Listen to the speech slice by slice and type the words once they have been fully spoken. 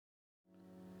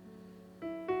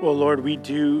Well, Lord, we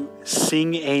do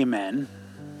sing amen,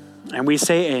 and we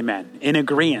say amen in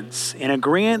agreement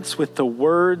with the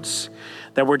words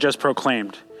that were just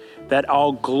proclaimed, that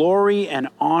all glory and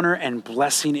honor and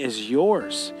blessing is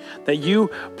yours, that you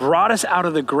brought us out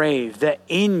of the grave, that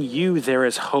in you there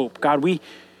is hope. God,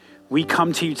 we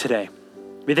come to you today.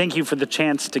 We thank you for the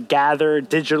chance to gather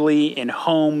digitally in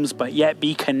homes, but yet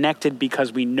be connected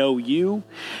because we know you,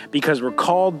 because we're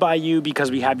called by you, because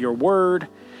we have your word.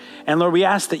 And Lord, we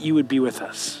ask that you would be with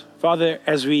us. Father,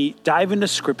 as we dive into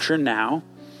scripture now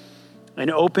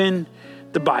and open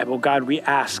the Bible, God, we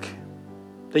ask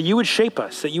that you would shape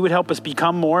us, that you would help us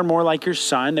become more and more like your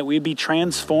son, that we would be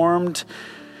transformed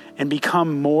and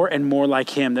become more and more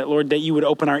like him. That, Lord, that you would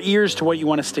open our ears to what you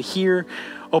want us to hear,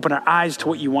 open our eyes to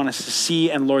what you want us to see.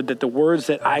 And Lord, that the words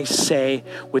that I say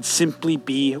would simply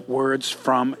be words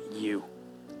from you.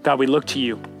 God, we look to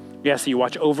you. We ask that you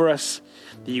watch over us,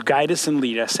 that you guide us and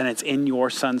lead us, and it's in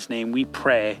your son's name we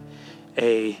pray,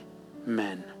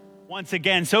 amen. Once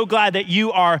again, so glad that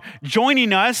you are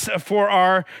joining us for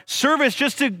our service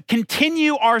just to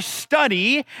continue our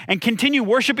study and continue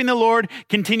worshiping the Lord,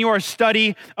 continue our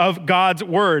study of God's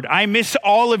word. I miss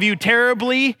all of you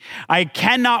terribly. I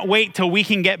cannot wait till we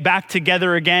can get back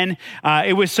together again.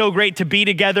 It was so great to be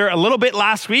together a little bit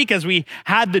last week as we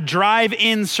had the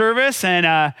drive-in service,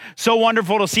 and so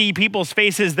wonderful to see people's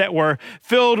faces that were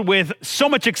filled with so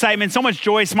much excitement, so much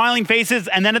joy, smiling faces,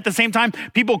 and then at the same time,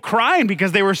 people crying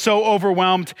because they were so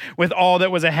overwhelmed with all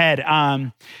that was ahead.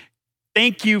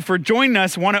 Thank you for joining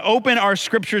us. I want to open our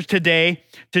scriptures today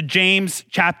to James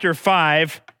chapter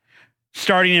 5,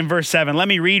 starting in verse 7. Let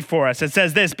me read for us. It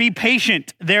says this: "Be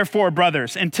patient, therefore,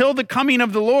 brothers, until the coming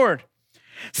of the Lord.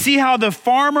 See how the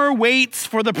farmer waits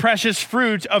for the precious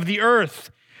fruit of the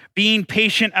earth, being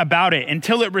patient about it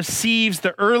until it receives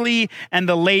the early and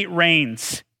the late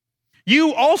rains.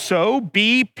 You also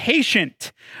be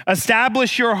patient.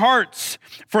 Establish your hearts,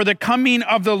 for the coming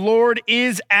of the Lord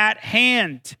is at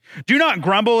hand. Do not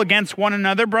grumble against one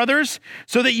another, brothers,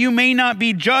 so that you may not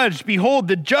be judged. Behold,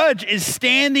 the judge is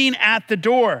standing at the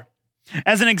door.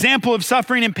 As an example of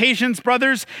suffering and patience,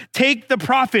 brothers, take the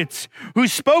prophets who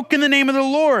spoke in the name of the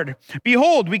Lord.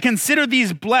 Behold, we consider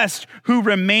these blessed who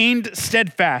remained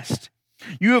steadfast.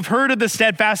 You have heard of the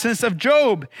steadfastness of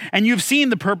Job, and you've seen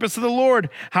the purpose of the Lord,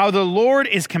 how the Lord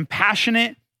is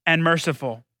compassionate and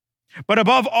merciful. But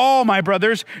above all, my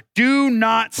brothers, do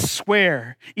not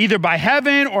swear, either by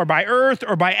heaven or by earth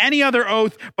or by any other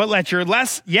oath, but let your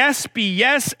yes be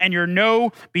yes and your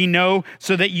no be no,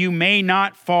 so that you may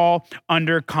not fall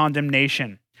under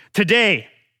condemnation. Today,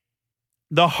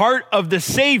 the heart of the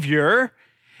Savior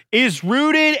is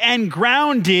rooted and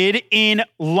grounded in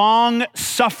long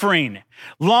suffering,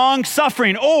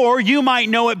 or you might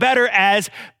know it better as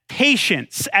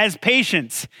patience.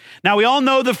 Now, we all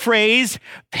know the phrase,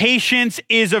 patience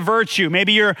is a virtue.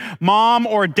 Maybe your mom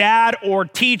or dad or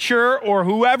teacher or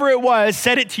whoever it was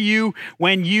said it to you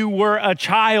when you were a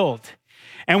child.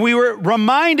 And we were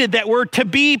reminded that we're to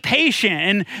be patient.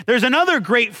 And there's another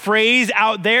great phrase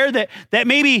out there that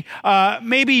maybe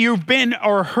you've been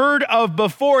or heard of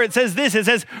before. It says this: it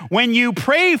says, when you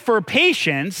pray for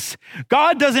patience,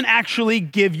 God doesn't actually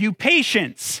give you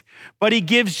patience, but he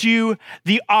gives you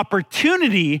the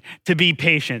opportunity to be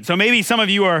patient. So maybe some of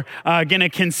you are going to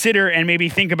consider and maybe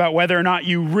think about whether or not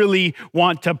you really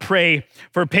want to pray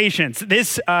for patience.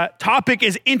 This topic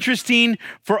is interesting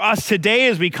for us today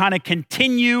as we kind of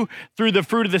continue through the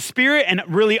fruit of the Spirit and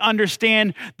really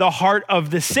understand the heart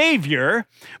of the Savior.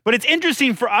 But it's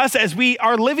interesting for us as we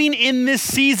are living in this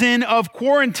season of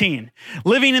quarantine,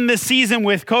 living in this season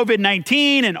with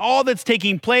COVID-19 and all that's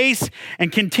taking place,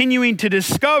 and continuing to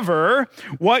discover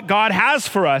what God has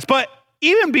for us. But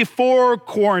even before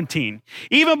quarantine,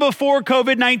 even before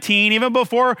COVID-19, even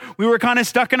before we were kind of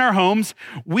stuck in our homes,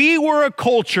 we were a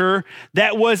culture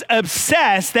that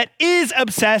is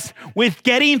obsessed with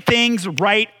getting things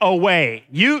right away.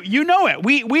 You know it.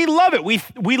 We love it.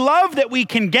 We love that we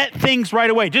can get things right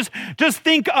away. Just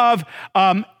think of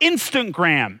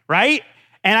Instagram, right?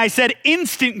 And I said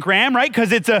Instantgram, right?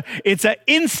 Because it's a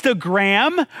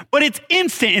Instagram, but it's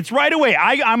instant. It's right away.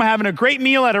 I'm having a great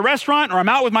meal at a restaurant, or I'm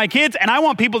out with my kids, and I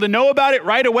want people to know about it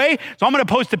right away. So I'm going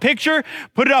to post a picture,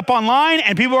 put it up online,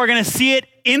 and people are going to see it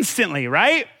instantly,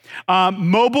 right?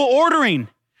 Mobile ordering,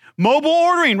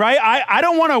 right? I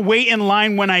don't want to wait in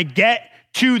line when I get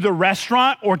to the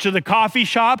restaurant or to the coffee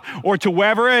shop or to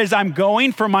wherever it is I'm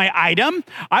going for my item.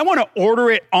 I want to order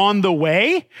it on the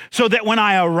way so that when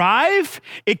I arrive,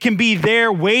 it can be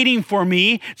there waiting for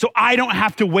me so I don't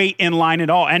have to wait in line at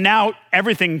all. And now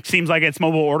everything seems like it's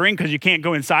mobile ordering because you can't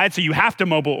go inside, so you have to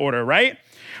mobile order, right?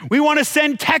 We want to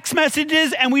send text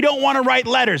messages and we don't want to write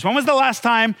letters. When was the last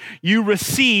time you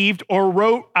received or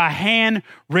wrote a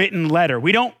handwritten letter?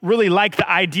 We don't really like the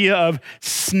idea of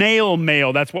snail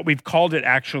mail. That's what we've called it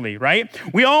actually, right?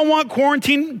 We all want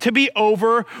quarantine to be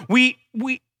over.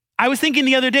 I was thinking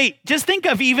the other day, just think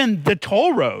of even the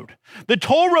toll road. The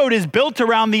toll road is built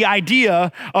around the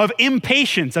idea of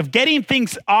impatience, of getting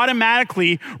things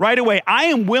automatically right away. I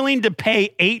am willing to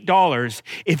pay $8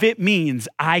 if it means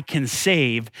I can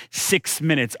save 6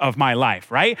 minutes of my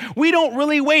life, right? We don't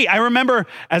really wait. I remember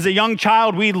as a young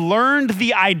child, we learned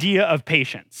the idea of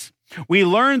patience. We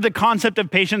learned the concept of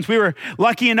patience. We were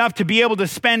lucky enough to be able to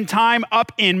spend time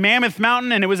up in Mammoth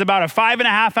Mountain, and it was about a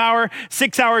 5.5 hour,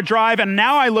 6 hour drive. And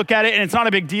now I look at it and it's not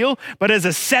a big deal. But as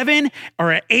a 7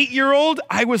 or an 8-year-old,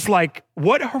 I was like,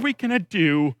 what are we going to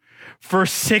do for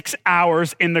 6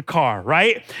 hours in the car,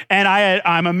 right? And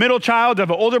I'm a middle child, I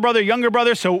have an older brother, younger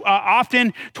brother. So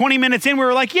often 20 minutes in, we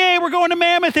were like, yay, we're going to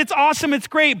Mammoth. It's awesome. It's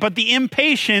great. But the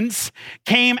impatience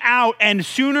came out, and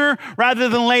sooner rather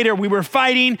than later, we were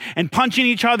fighting and punching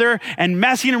each other and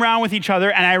messing around with each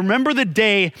other. And I remember the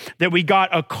day that we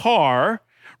got a car,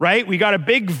 right? We got a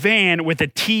big van with a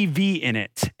TV in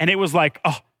it. And it was like,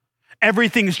 oh,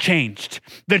 everything's changed.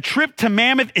 The trip to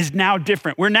Mammoth is now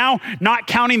different. We're now not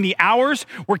counting the hours,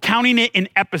 we're counting it in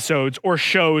episodes or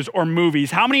shows or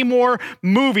movies. How many more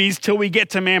movies till we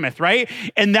get to Mammoth, right?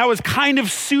 And that was kind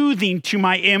of soothing to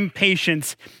my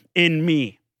impatience in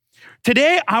me.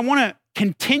 Today, I want to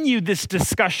continue this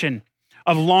discussion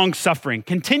of long suffering,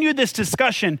 continue this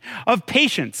discussion of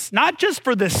patience, not just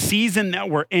for the season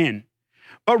that we're in,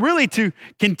 but really to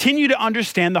continue to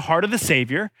understand the heart of the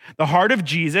Savior, the heart of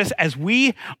Jesus, as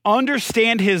we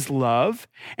understand his love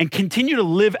and continue to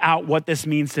live out what this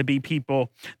means to be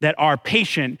people that are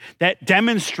patient, that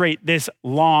demonstrate this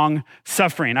long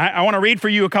suffering. I want to read for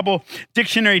you a couple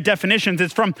dictionary definitions.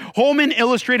 It's from Holman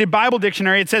Illustrated Bible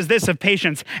Dictionary. It says this of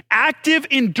patience: active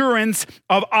endurance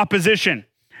of opposition,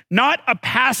 not a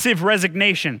passive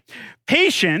resignation.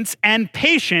 Patience and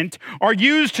patient are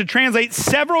used to translate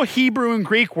several Hebrew and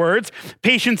Greek words.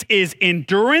 Patience is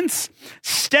endurance,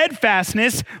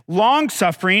 steadfastness,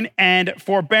 long-suffering, and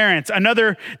forbearance.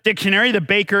 Another dictionary, the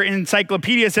Baker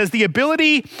Encyclopedia, says the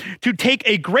ability to take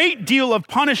a great deal of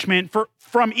punishment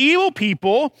from evil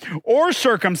people or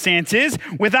circumstances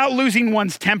without losing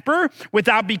one's temper,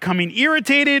 without becoming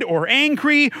irritated or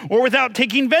angry, or without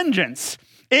taking vengeance.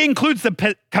 It includes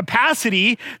the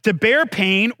capacity to bear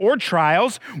pain or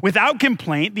trials without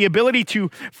complaint, the ability to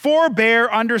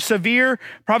forbear under severe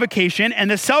provocation,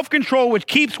 and the self-control which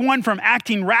keeps one from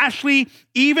acting rashly,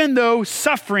 even though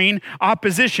suffering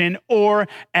opposition or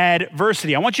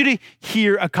adversity. I want you to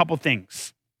hear a couple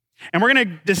things. And we're going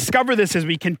to discover this as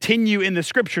we continue in the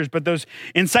scriptures, but those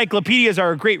encyclopedias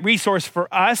are a great resource for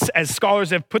us as scholars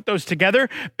have put those together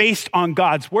based on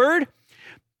God's word.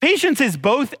 Patience is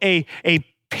both a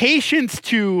patience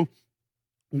to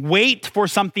wait for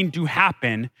something to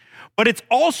happen, but it's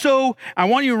also, I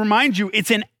want to remind you,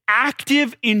 it's an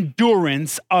active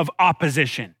endurance of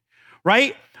opposition,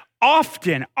 right?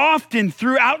 Often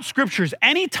throughout scriptures,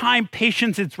 anytime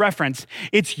patience is referenced,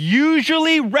 it's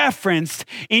usually referenced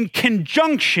in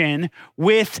conjunction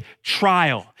with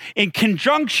trial, in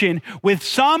conjunction with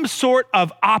some sort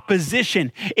of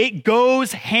opposition. It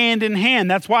goes hand in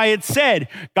hand. That's why it's said,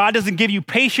 God doesn't give you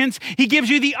patience, he gives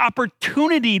you the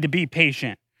opportunity to be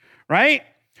patient, right?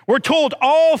 We're told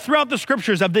all throughout the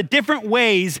scriptures of the different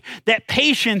ways that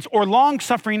patience or long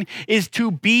suffering is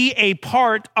to be a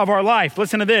part of our life.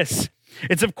 Listen to this.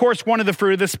 It's, of course, one of the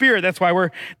fruit of the Spirit. That's why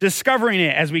we're discovering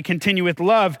it as we continue with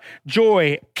love,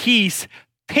 joy, peace,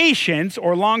 patience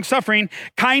or long suffering,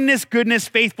 kindness, goodness,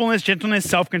 faithfulness, gentleness,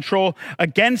 self-control.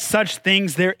 Against such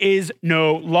things there is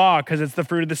no law, because it's the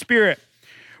fruit of the Spirit.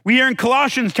 We hear in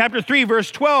Colossians chapter 3, verse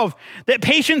 12, that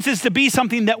patience is to be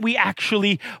something that we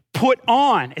actually put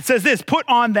on. It says this: put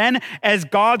on then as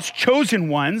God's chosen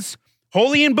ones,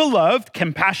 holy and beloved,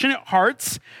 compassionate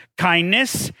hearts,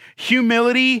 kindness,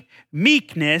 humility,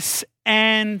 meekness,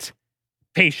 and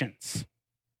patience.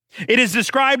 It is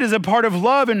described as a part of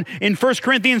love. And in 1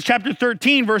 Corinthians chapter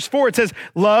 13, verse 4, it says,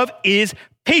 love is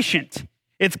patient.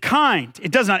 It's kind.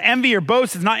 It does not envy or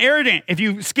boast. It's not arrogant. If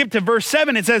you skip to verse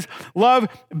 7, it says, love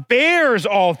bears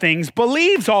all things,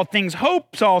 believes all things,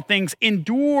 hopes all things,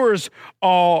 endures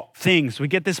all things. We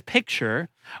get this picture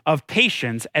of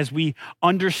patience as we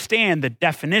understand the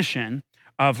definition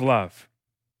of love.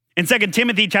 In 2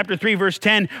 Timothy chapter 3, verse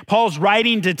 10, Paul's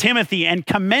writing to Timothy and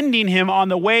commending him on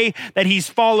the way that he's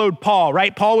followed Paul,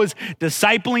 right? Paul was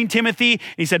discipling Timothy.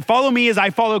 He said, follow me as I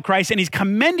follow Christ. And he's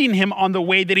commending him on the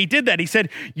way that he did that. He said,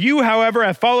 you, however,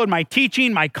 have followed my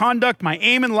teaching, my conduct, my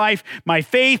aim in life, my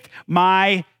faith,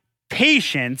 my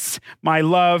patience, my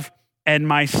love, and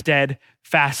my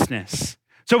steadfastness.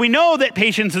 So we know that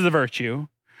patience is a virtue.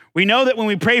 We know that when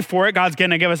we pray for it, God's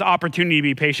going to give us opportunity to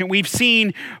be patient. We've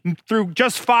seen through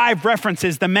just 5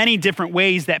 references the many different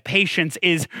ways that patience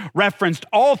is referenced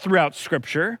all throughout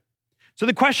Scripture. So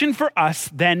the question for us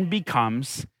then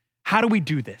becomes, how do we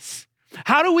do this?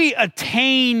 How do we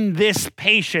attain this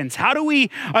patience? How do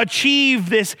we achieve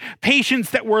this patience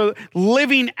that we're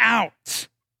living out?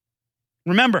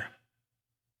 Remember,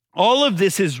 all of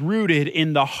this is rooted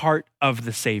in the heart of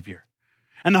the Savior.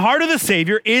 And the heart of the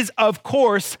Savior is, of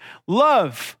course,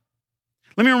 love.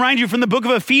 Let me remind you from the book of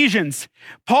Ephesians,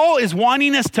 Paul is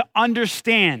wanting us to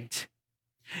understand.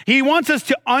 He wants us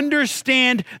to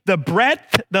understand the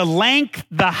breadth, the length,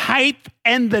 the height,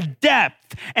 and the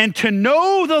depth, and to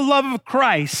know the love of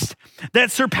Christ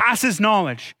that surpasses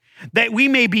knowledge, that we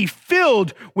may be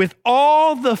filled with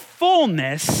all the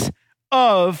fullness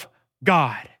of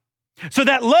God. So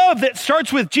that love that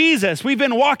starts with Jesus, we've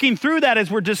been walking through that as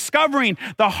we're discovering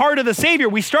the heart of the Savior.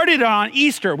 We started it on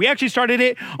Easter. We actually started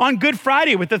it on Good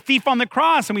Friday with the thief on the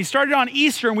cross, and we started on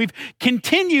Easter, and we've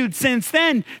continued since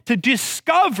then to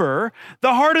discover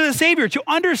the heart of the Savior, to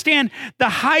understand the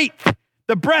height,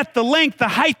 the breadth, the length, the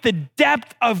height, the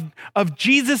depth of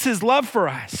Jesus' love for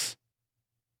us.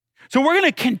 So we're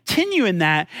going to continue in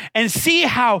that and see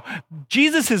how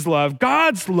Jesus' love,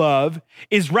 God's love,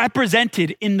 is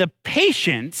represented in the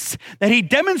patience that he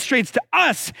demonstrates to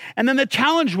us. And then the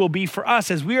challenge will be for us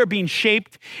as we are being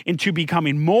shaped into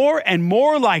becoming more and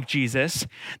more like Jesus,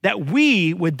 that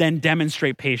we would then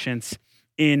demonstrate patience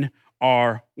in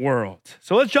our world.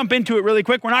 So let's jump into it really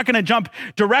quick. We're not going to jump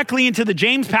directly into the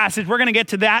James passage. We're going to get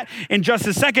to that in just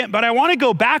a second. But I want to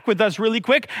go back with us really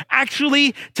quick,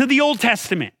 actually, to the Old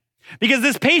Testament. Because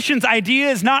this patience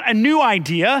idea is not a new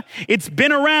idea. It's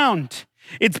been around.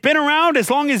 It's been around as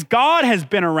long as God has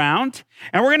been around.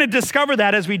 And we're going to discover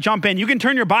that as we jump in. You can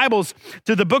turn your Bibles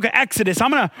to the book of Exodus.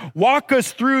 I'm going to walk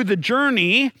us through the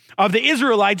journey of the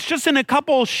Israelites just in a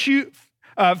couple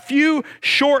few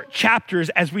short chapters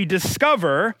as we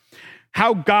discover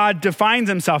how God defines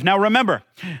himself. Now remember,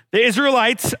 the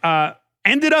Israelites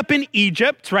ended up in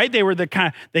Egypt, right? They were the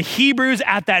Hebrews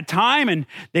at that time, and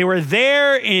they were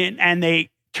there and they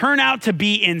turn out to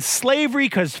be in slavery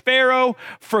because Pharaoh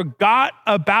forgot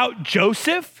about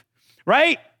Joseph,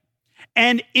 right?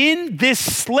 And in this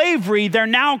slavery, they're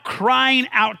now crying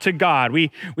out to God. We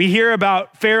hear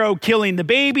about Pharaoh killing the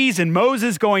babies and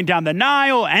Moses going down the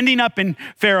Nile, ending up in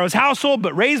Pharaoh's household,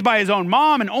 but raised by his own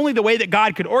mom, and only the way that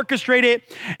God could orchestrate it.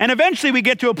 And eventually we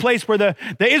get to a place where the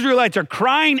Israelites are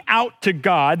crying out to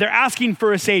God. They're asking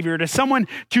for a savior, to someone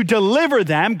to deliver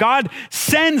them. God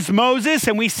sends Moses,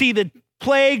 and we see the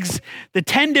plagues, the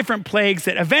 10 different plagues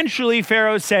that eventually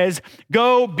Pharaoh says,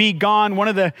 go, be gone. One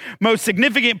of the most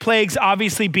significant plagues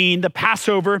obviously being the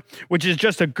Passover, which is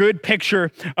just a good picture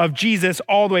of Jesus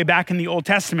all the way back in the Old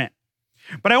Testament.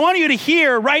 But I want you to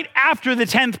hear right after the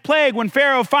 10th plague, when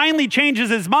Pharaoh finally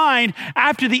changes his mind,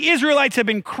 after the Israelites have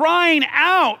been crying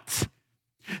out,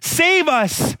 save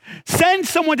us, send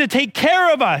someone to take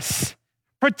care of us,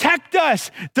 protect us,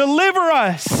 deliver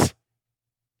us.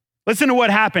 Listen to what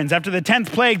happens. After the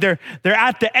 10th plague, they're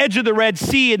at the edge of the Red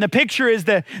Sea, and the picture is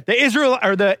the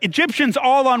Egyptians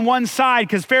all on one side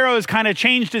because Pharaoh has kind of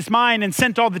changed his mind and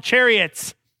sent all the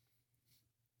chariots.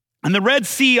 And the Red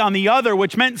Sea on the other,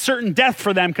 which meant certain death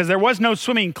for them because there was no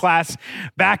swimming class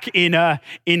back in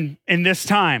this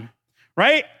time,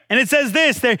 right? And it says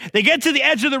this, they get to the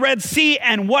edge of the Red Sea,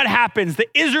 and what happens? The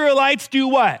Israelites do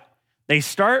what? They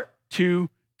start to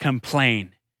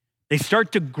complain. They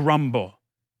start to grumble.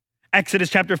 Exodus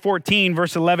chapter 14,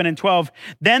 verse 11 and 12.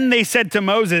 Then they said to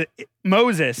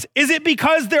Moses, is it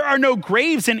because there are no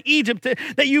graves in Egypt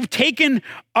that you've taken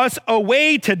us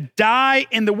away to die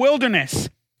in the wilderness?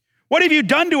 What have you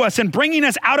done to us in bringing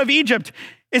us out of Egypt?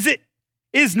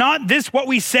 Is not this what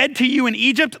we said to you in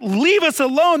Egypt? Leave us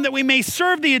alone that we may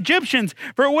serve the Egyptians,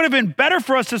 for it would have been better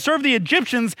for us to serve the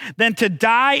Egyptians than to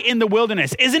die in the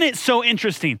wilderness. Isn't it so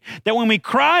interesting that when we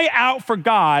cry out for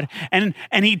God and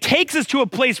he takes us to a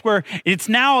place where it's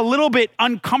now a little bit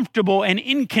uncomfortable and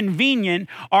inconvenient,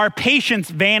 our patience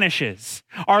vanishes,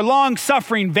 our long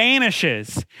suffering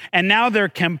vanishes, and now they're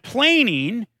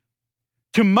complaining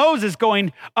to Moses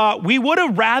going, we would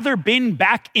have rather been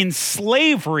back in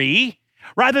slavery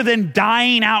rather than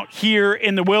dying out here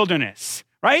in the wilderness.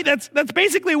 right? That's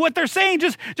basically what they're saying.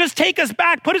 Just take us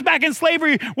back, put us back in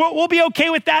slavery. We'll be okay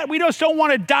with that. We just don't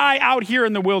want to die out here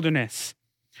in the wilderness.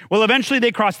 Well, eventually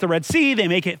they cross the Red Sea. They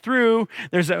make it through.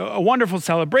 There's a wonderful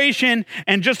celebration.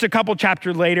 And just a couple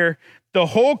chapters later, the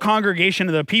whole congregation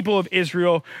of the people of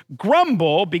Israel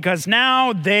grumble because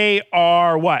now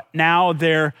are what? Now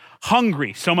they're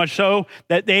hungry. So much so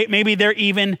that they're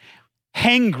even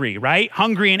hangry, right?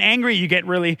 Hungry and angry, you get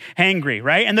really hangry,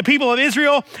 right? And the people of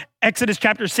Israel, Exodus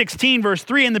chapter 16, verse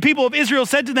 3, and the people of Israel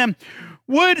said to them,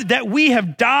 would that we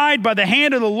have died by the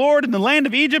hand of the Lord in the land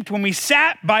of Egypt when we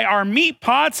sat by our meat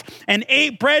pots and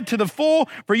ate bread to the full,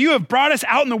 for you have brought us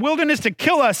out in the wilderness to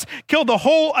kill us, kill the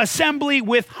whole assembly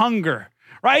with hunger.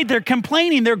 Right? They're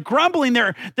complaining, they're grumbling,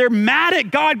 they're mad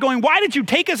at God going, why did you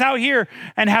take us out here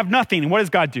and have nothing? And what does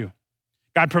God do?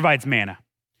 God provides manna.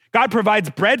 God provides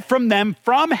bread from them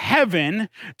from heaven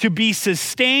to be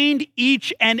sustained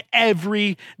each and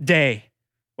every day.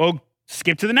 Well,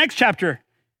 skip to the next chapter.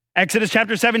 Exodus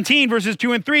chapter 17, verses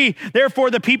 2 and 3.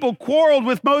 Therefore, the people quarreled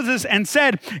with Moses and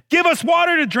said, give us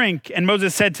water to drink. And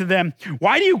Moses said to them,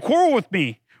 why do you quarrel with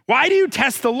me? Why do you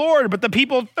test the Lord? But the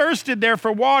people thirsted there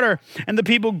for water. And the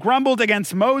people grumbled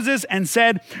against Moses and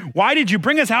said, why did you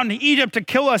bring us out into Egypt to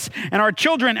kill us and our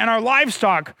children and our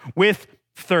livestock with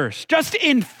thirst? Just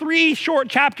in 3 short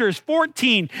chapters,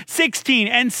 14, 16,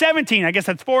 and 17, I guess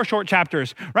that's 4 short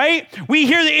chapters, right? We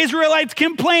hear the Israelites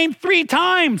complain 3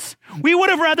 times. We would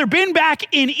have rather been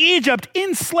back in Egypt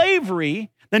in slavery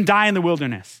than die in the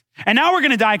wilderness. And now we're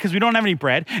going to die because we don't have any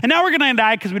bread. And now we're going to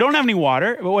die because we don't have any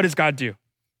water. But what does God do?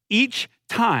 Each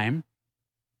time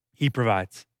he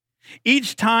provides.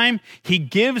 Each time he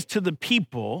gives to the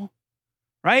people,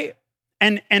 right?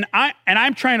 And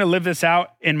I'm trying to live this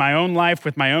out in my own life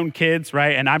with my own kids,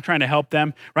 right? And I'm trying to help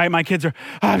them, right? My kids are,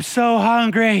 I'm so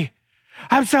hungry.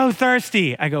 I'm so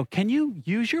thirsty. I go, can you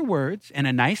use your words in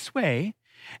a nice way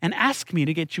and ask me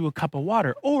to get you a cup of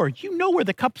water? Or you know where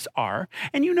the cups are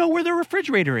and you know where the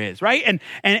refrigerator is, right?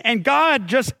 And God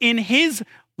just in his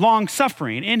long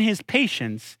suffering, in his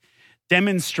patience,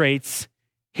 demonstrates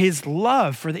his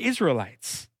love for the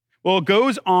Israelites. Well, it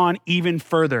goes on even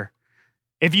further.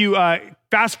 If you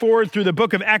fast forward through the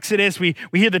book of Exodus, we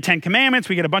hear the 10 Commandments,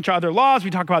 we get a bunch of other laws, we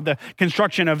talk about the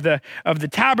construction of the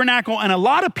tabernacle, and a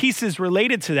lot of pieces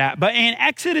related to that. But in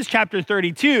Exodus chapter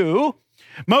 32,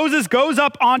 Moses goes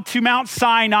up onto Mount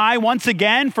Sinai once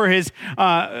again for his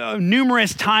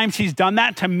numerous times he's done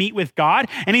that to meet with God.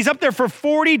 And he's up there for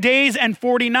 40 days and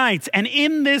 40 nights. And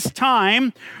in this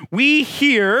time, we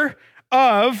hear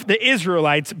of the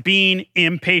Israelites being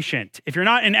impatient. If you're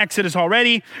not in Exodus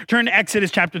already, turn to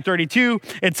Exodus chapter 32.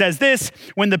 It says this,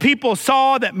 when the people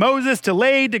saw that Moses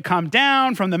delayed to come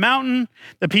down from the mountain,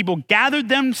 the people gathered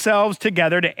themselves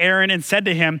together to Aaron and said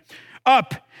to him,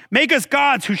 up, make us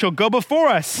gods who shall go before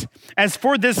us. As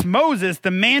for this Moses,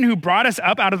 the man who brought us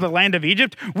up out of the land of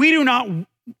Egypt, we do not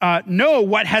know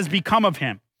what has become of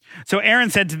him. So Aaron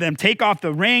said to them, take off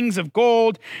the rings of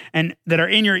gold and that are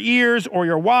in your ears, or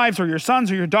your wives or your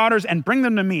sons or your daughters, and bring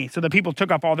them to me. So the people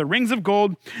took off all the rings of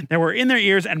gold that were in their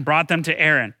ears and brought them to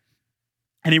Aaron.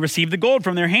 And he received the gold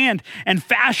from their hand and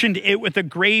fashioned it with a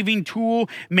graving tool,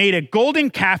 made a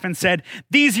golden calf and said,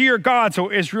 these are your gods, O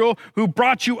Israel, who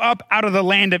brought you up out of the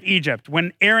land of Egypt.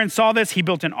 When Aaron saw this, he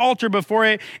built an altar before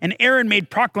it, and Aaron made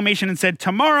proclamation and said,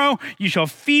 tomorrow you shall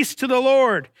feast to the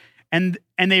Lord. And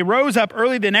they rose up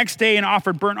early the next day and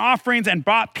offered burnt offerings and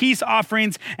brought peace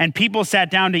offerings, and people sat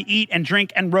down to eat and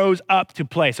drink and rose up to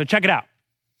play. So check it out.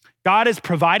 God has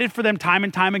provided for them time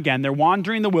and time again. They're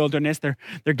wandering the wilderness. They're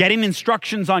getting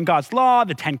instructions on God's law,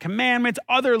 the 10 Commandments,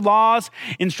 other laws,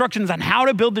 instructions on how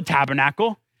to build the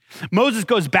tabernacle. Moses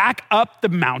goes back up the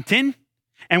mountain,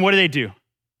 and what do?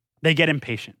 They get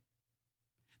impatient.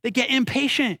 They get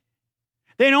impatient.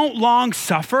 They don't long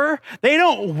suffer. They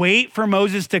don't wait for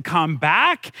Moses to come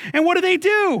back. And what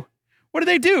do? What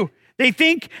do? They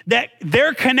think that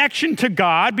their connection to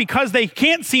God, because they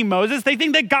can't see Moses, they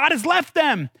think that God has left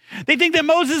them. They think that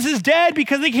Moses is dead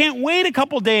because they can't wait a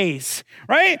couple days,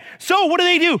 right? So what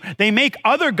do? They make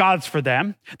other gods for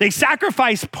them. They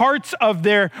sacrifice parts of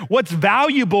what's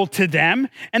valuable to them,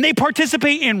 and they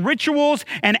participate in rituals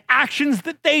and actions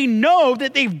that they know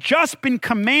that they've just been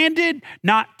commanded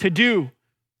not to do,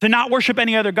 to not worship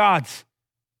any other gods,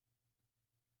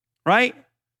 right?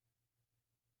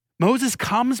 Moses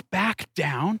comes back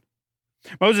down,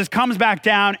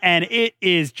 and it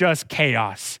is just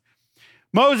chaos.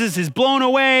 Moses is blown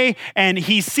away and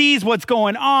he sees what's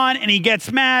going on and he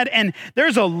gets mad, and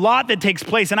there's a lot that takes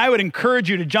place, and I would encourage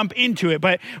you to jump into it.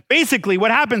 But basically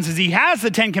what happens is he has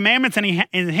the 10 commandments in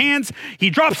his hands, he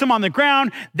drops them on the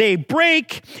ground, they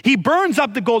break, he burns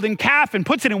up the golden calf and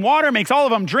puts it in water, makes all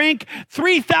of them drink.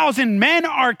 3,000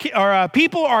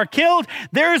 people are killed.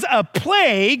 There's a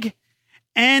plague,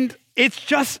 and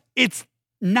it's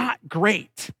not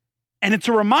great. And it's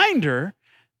a reminder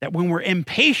that when we're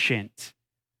impatient,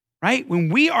 right? When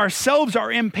we ourselves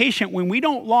are impatient, when we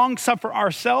don't long suffer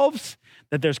ourselves,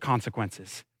 that there's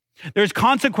consequences. There's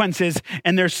consequences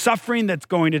and there's suffering that's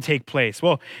going to take place.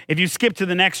 Well, if you skip to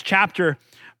the next chapter,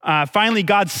 finally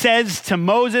God says to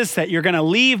Moses that you're going to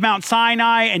leave Mount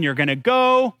Sinai and you're going to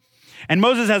go. And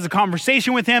Moses has a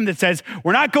conversation with him that says,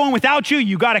 we're not going without you.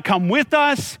 You got to come with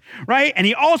us, right? And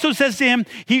he also says to him,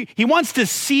 he wants to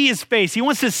see his face. He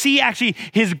wants to see actually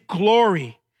his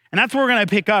glory. And that's what we're going to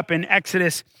pick up in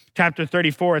Exodus chapter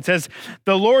 34. It says,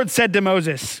 the Lord said to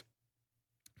Moses,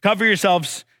 cover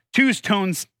yourselves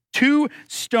two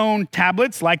stone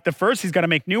tablets like the first. He's got to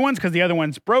make new ones because the other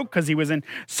ones broke because he was in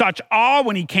such awe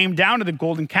when he came down to the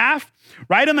golden calf.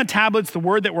 Write on the tablets the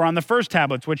word that were on the first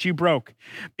tablets, which you broke.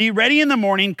 Be ready in the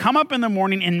morning, come up in the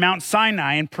morning in Mount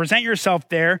Sinai and present yourself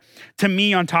there to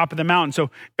me on top of the mountain.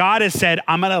 So God has said,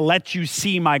 I'm going to let you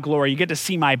see my glory. You get to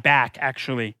see my back,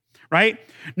 actually. Right?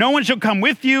 No one shall come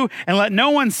with you, and let no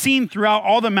one seen throughout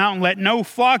all the mountain. Let no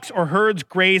flocks or herds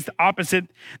graze opposite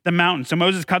the mountain. So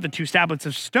Moses cut the two tablets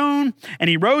of stone, and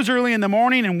he rose early in the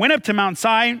morning and went up to Mount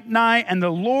Sinai, and the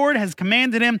Lord has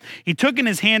commanded him. He took in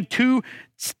his hand two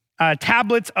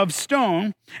tablets of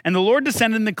stone, and the Lord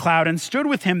descended in the cloud and stood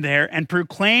with him there and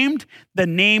proclaimed the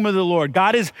name of the Lord.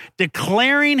 God is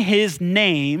declaring his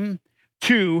name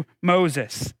to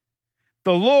Moses.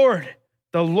 The Lord,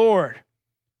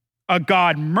 a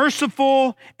God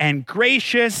merciful and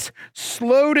gracious,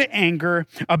 slow to anger,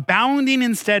 abounding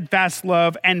in steadfast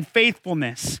love and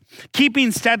faithfulness,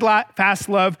 keeping steadfast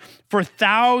love for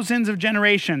thousands of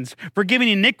generations, forgiving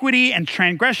iniquity and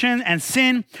transgression and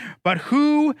sin, but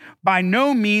who by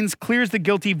no means clears the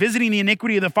guilty, visiting the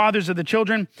iniquity of the fathers of the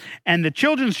children and the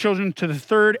children's children to the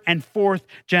third and fourth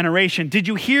generation. Did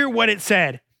you hear what it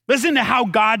said? Listen to how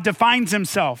God defines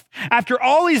himself. After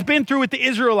all he's been through with the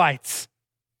Israelites,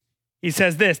 he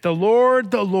says this, the Lord,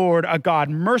 a God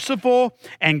merciful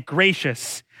and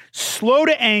gracious, slow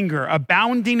to anger,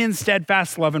 abounding in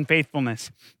steadfast love and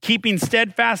faithfulness, keeping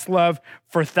steadfast love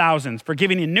for thousands,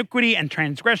 forgiving iniquity and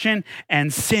transgression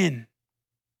and sin.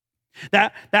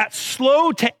 That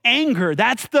slow to anger,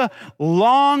 that's the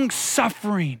long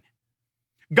suffering.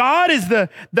 God is the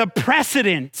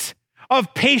precedent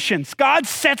of patience. God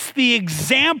sets the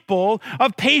example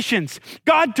of patience.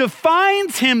 God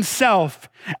defines himself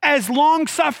as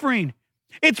long-suffering.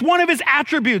 It's one of his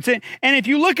attributes. And if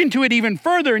you look into it even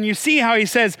further and you see how he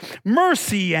says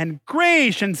mercy and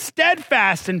grace and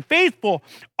steadfast and faithful,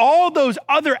 all those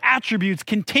other attributes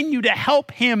continue to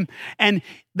help him and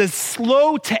the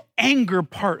slow to anger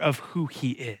part of who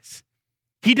he is.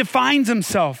 He defines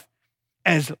himself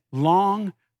as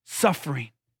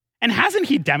long-suffering. And hasn't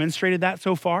he demonstrated that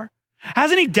so far?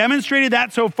 Hasn't he demonstrated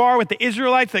that so far with the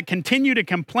Israelites that continue to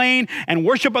complain and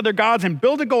worship other gods and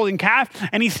build a golden calf?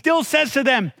 And he still says to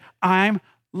them, I'm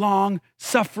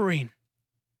long-suffering.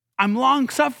 I'm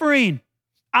long-suffering.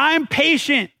 I'm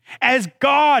patient as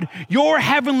God, your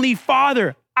heavenly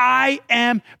Father. I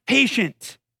am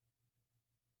patient.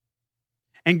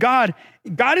 And God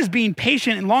is being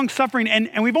patient and long-suffering.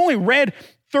 And we've only read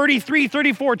 33,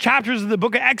 34 chapters of the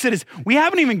book of Exodus. We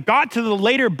haven't even got to the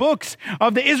later books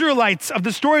of the Israelites, of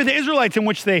the story of the Israelites in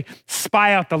which they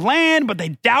spy out the land, but they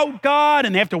doubt God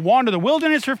and they have to wander the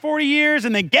wilderness for 40 years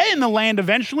and they get in the land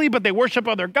eventually, but they worship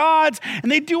other gods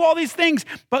and they do all these things.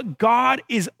 But God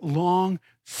is long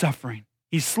suffering.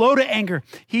 He's slow to anger.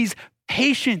 He's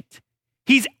patient.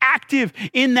 He's active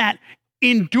in that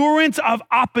endurance of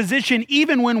opposition,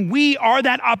 even when we are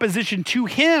that opposition to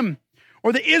him.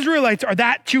 Or the Israelites are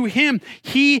that to him.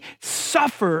 He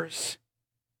suffers.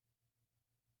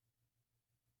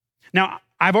 Now,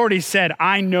 I've already said,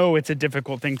 I know it's a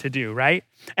difficult thing to do, right?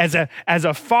 As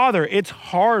a father, it's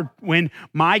hard when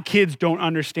my kids don't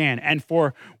understand. And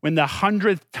for when the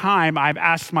 100th time I've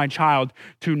asked my child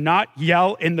to not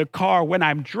yell in the car when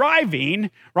I'm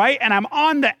driving, right? And I'm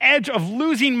on the edge of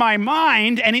losing my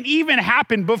mind. And it even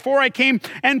happened before I came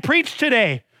and preached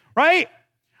today, right?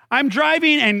 I'm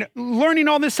driving and learning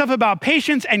all this stuff about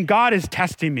patience, and God is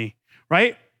testing me,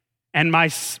 right? And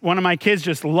one of my kids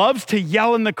just loves to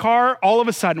yell in the car. All of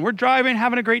a sudden, we're driving,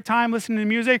 having a great time, listening to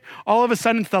music. All of a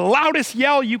sudden, it's the loudest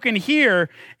yell you can hear,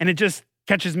 and it just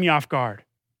catches me off guard.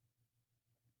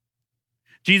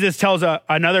 Jesus tells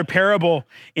another parable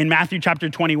in Matthew chapter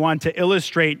 21 to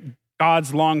illustrate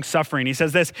God's long suffering. He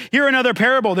says this, "Here another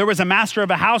parable. There was a master of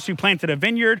a house who planted a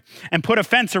vineyard and put a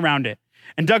fence around it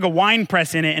and dug a wine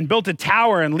press in it and built a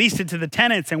tower and leased it to the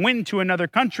tenants and went into another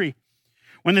country.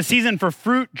 When the season for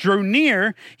fruit drew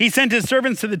near, he sent his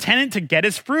servants to the tenant to get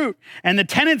his fruit. And the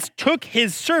tenants took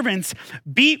his servants,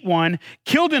 beat one,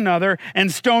 killed another,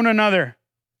 and stoned another.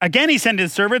 Again, he sent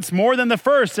his servants more than the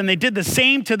first, and they did the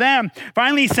same to them.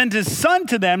 Finally, he sent his son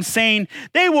to them, saying,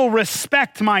 'They will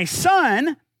respect my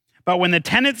son.' But when the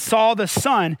tenants saw the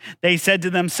son, they said to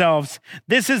themselves,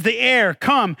 'This is the heir.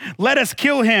 Come, let us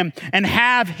kill him and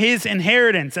have his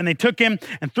inheritance.' And they took him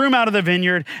and threw him out of the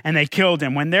vineyard, and they killed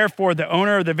him. When therefore the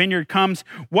owner of the vineyard comes,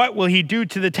 what will he do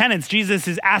to the tenants?" Jesus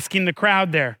is asking the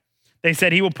crowd there. They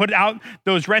said, "He will put out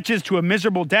those wretches to a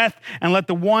miserable death and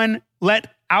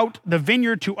let out the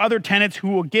vineyard to other tenants who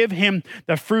will give him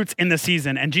the fruits in the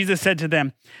season." And Jesus said to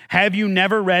them, "Have you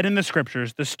never read in the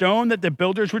scriptures, the stone that the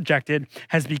builders rejected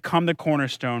has become the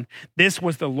cornerstone? This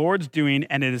was the Lord's doing,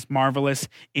 and it is marvelous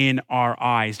in our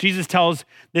eyes." Jesus tells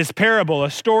this parable, a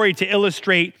story to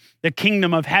illustrate the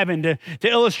kingdom of heaven, to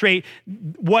illustrate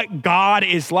what God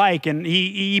is like. And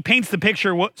he paints the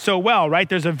picture so well, right?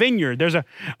 There's a vineyard, there's a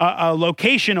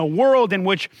location, a world in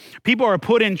which people are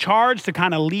put in charge to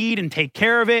kind of lead and take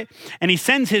care of it. And he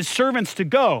sends his servants to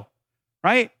go,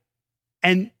 right?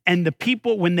 And the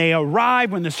people, when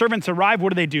the servants arrive,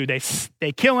 what do?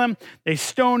 They kill him, they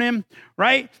stone him,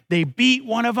 right? They beat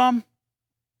one of them.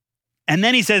 And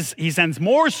then he says he sends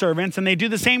more servants, and they do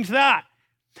the same to that.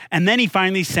 And then he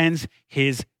finally sends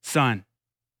his son.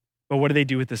 But what do they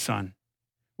do with the son?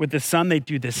 With the son, they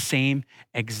do the same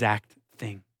exact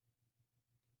thing.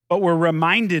 But we're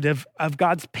reminded of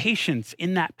God's patience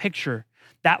in that picture,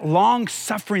 that long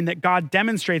suffering that God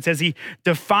demonstrates as he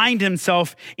defined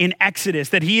himself in Exodus,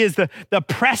 that he is the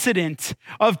precedent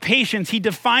of patience. He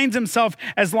defines himself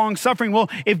as long suffering.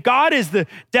 Well, if God is the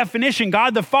definition,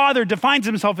 God the Father defines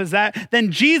himself as that,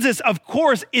 then Jesus, of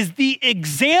course, is the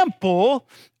example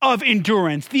of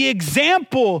endurance, the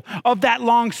example of that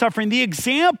long suffering, the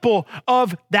example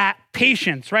of that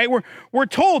patience, right? We're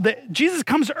told that Jesus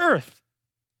comes to earth.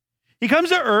 He comes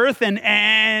to earth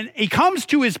and he comes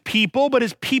to his people, but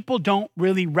his people don't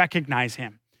really recognize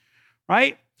him,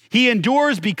 right? He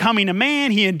endures becoming a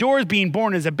man. He endures being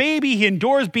born as a baby. He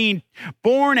endures being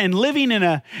born and living in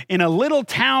a little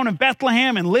town of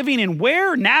Bethlehem and living in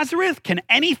where? Nazareth? Can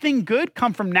anything good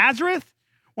come from Nazareth?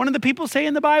 One of the people say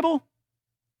in the Bible.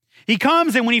 He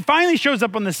comes, and when he finally shows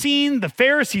up on the scene, the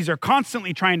Pharisees are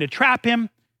constantly trying to trap him.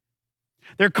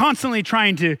 They're constantly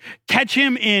trying to catch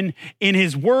him in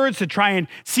his words to try and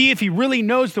see if he really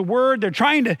knows the word. They're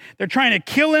trying to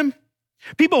kill him.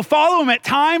 People follow him at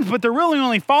times, but they're really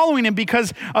only following him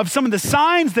because of some of the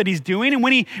signs that he's doing. And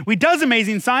when he does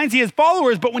amazing signs, he has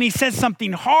followers. But when he says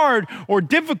something hard or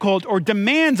difficult or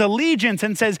demands allegiance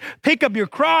and says, "Pick up your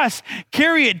cross,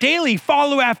 carry it daily,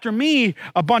 follow after me,"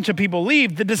 a bunch of people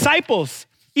leave. The disciples,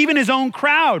 even his own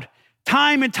crowd,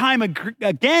 time and time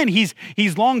again, he's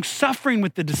long suffering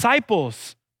with the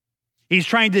disciples. He's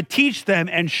trying to teach them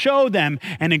and show them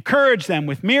and encourage them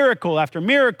with miracle after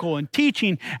miracle and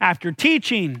teaching after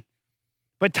teaching.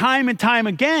 But time and time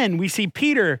again, we see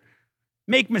Peter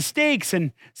make mistakes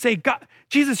and say, "God,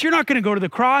 Jesus, you're not going to go to the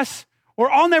cross, or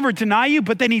I'll never deny you,"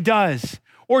 but then he does.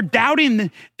 Or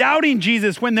doubting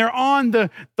Jesus when they're on the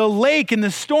lake in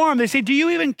the storm. They say, "Do you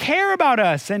even care about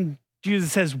us?" And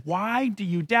Jesus says, "Why do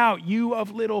you doubt, you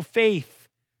of little faith?"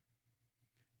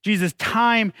 Jesus,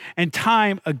 time and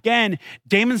time again,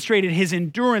 demonstrated his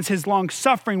endurance, his long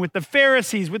suffering with the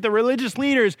Pharisees, with the religious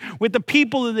leaders, with the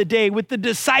people of the day, with the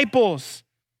disciples.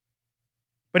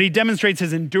 But he demonstrates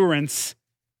his endurance,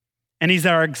 and he's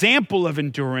our example of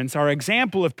endurance, our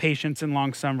example of patience and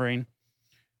long suffering,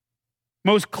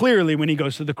 most clearly when he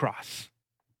goes to the cross.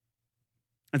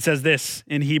 It says this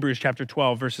in Hebrews chapter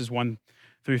 12, verses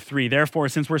 1-3. "Therefore,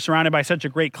 since we're surrounded by such a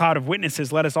great cloud of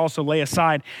witnesses, let us also lay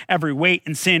aside every weight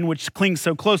and sin which clings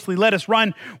so closely. Let us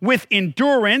run with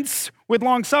endurance, with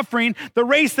long suffering, the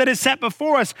race that is set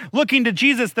before us, looking to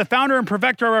Jesus, the founder and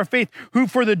perfecter of our faith, who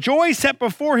for the joy set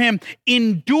before him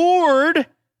endured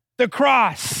the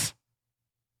cross,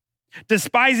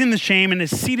 despising the shame, and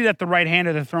is seated at the right hand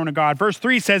of the throne of God." Verse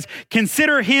 3 says,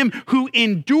 "Consider him who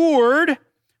endured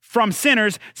from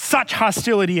sinners such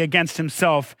hostility against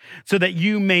himself, so that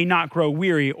you may not grow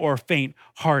weary or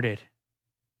faint-hearted."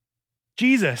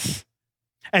 Jesus,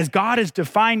 As God has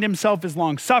defined himself as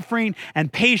long-suffering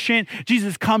and patient,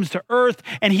 Jesus comes to earth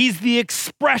and he's the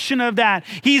expression of that.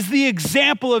 He's the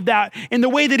example of that in the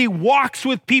way that he walks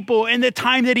with people in the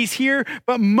time that he's here,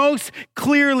 but most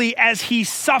clearly as he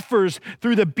suffers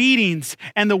through the beatings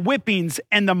and the whippings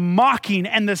and the mocking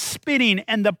and the spitting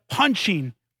and the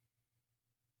punching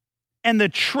and the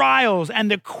trials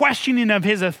and the questioning of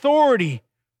his authority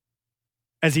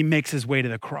as he makes his way to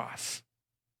the cross.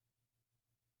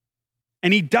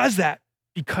 And he does that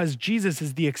because Jesus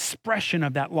is the expression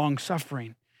of that long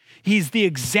suffering. He's the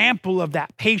example of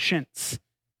that patience.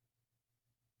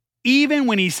 Even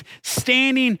when he's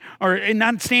standing, or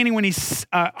not standing, when he's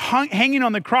hanging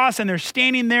on the cross and they're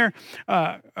standing there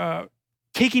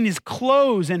taking his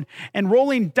clothes and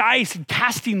rolling dice and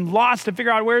casting lots to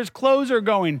figure out where his clothes are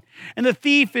going. And the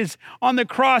thief is on the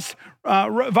cross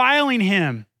reviling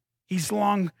him. He's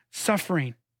long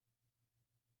suffering.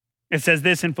 It says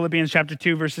this in Philippians chapter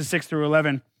 2, verses 6 through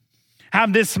 11.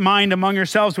 Have this mind among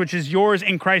yourselves, which is yours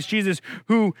in Christ Jesus,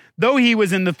 who, though he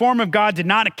was in the form of God, did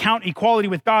not account equality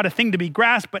with God a thing to be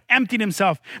grasped, but emptied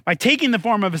himself by taking the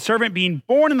form of a servant, being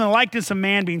born in the likeness of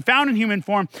man, being found in human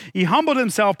form. He humbled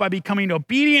himself by becoming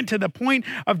obedient to the point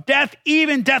of death,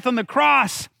 even death on the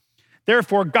cross.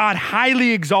 Therefore, God highly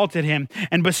exalted him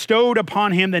and bestowed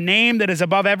upon him the name that is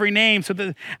above every name, so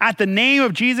that at the name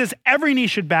of Jesus, every knee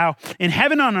should bow in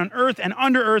heaven and on earth and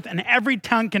under earth, and every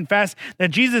tongue confess that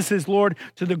Jesus is Lord,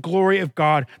 to the glory of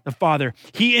God the Father.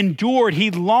 He endured, he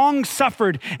long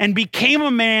suffered and became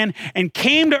a man and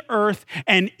came to earth.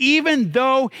 And even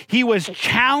though he was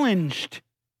challenged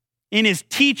in his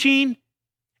teaching,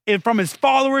 from his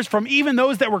followers, from even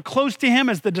those that were close to him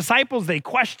as the disciples, they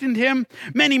questioned him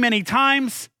many, many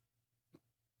times.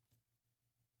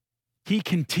 He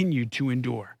continued to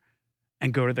endure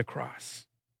and go to the cross.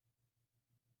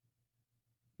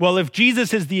 Well, if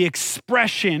Jesus is the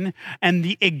expression and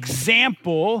the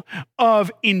example of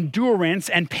endurance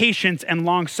and patience and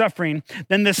long suffering,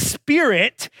 then the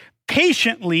Spirit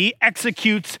patiently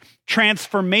executes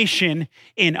transformation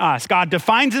in us. God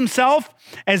defines himself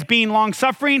as being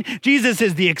long-suffering. Jesus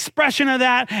is the expression of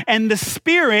that, and the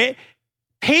Spirit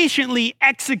patiently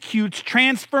executes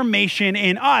transformation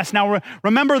in us. Now,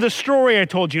 remember the story I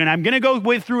told you, and I'm going to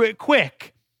go through it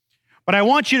quick. But I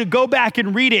want you to go back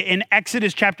and read it in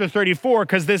Exodus chapter 34,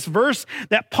 because this verse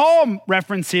that Paul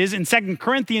references in 2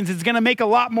 Corinthians is going to make a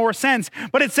lot more sense.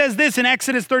 But it says this in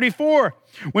Exodus 34.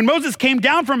 When Moses came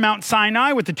down from Mount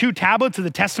Sinai with the 2 tablets of the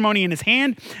testimony in his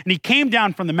hand, and he came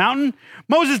down from the mountain,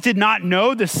 Moses did not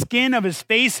know the skin of his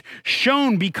face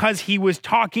shone because he was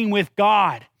talking with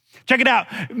God. Check it out.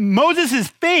 Moses'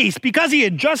 face, because he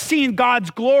had just seen God's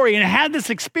glory and had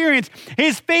this experience,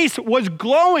 his face was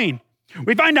glowing.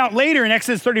 We find out later in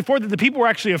Exodus 34 that the people were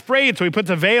actually afraid, so he puts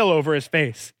a veil over his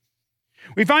face.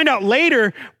 We find out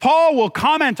later, Paul will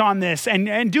comment on this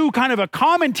and do kind of a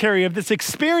commentary of this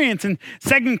experience in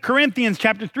 2 Corinthians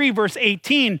chapter 3, verse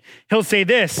 18. He'll say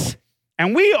this,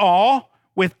 and we all,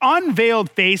 with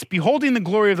unveiled face, beholding the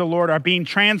glory of the Lord, are being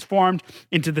transformed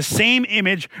into the same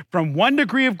image from one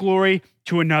degree of glory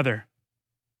to another.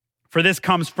 For this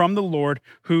comes from the Lord,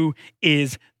 who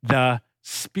is the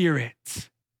Spirit.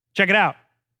 Check it out.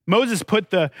 Moses put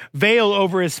the veil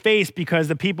over his face because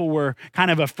the people were kind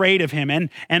of afraid of him. And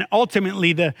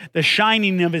ultimately, the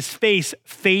shining of his face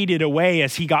faded away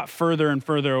as he got further and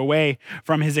further away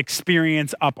from his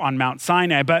experience up on Mount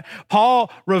Sinai. But Paul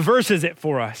reverses it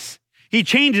for us. He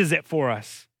changes it for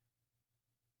us.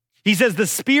 He says the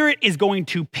Spirit is going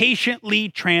to patiently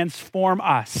transform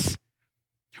us.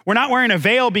 We're not wearing a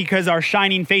veil because our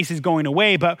shining face is going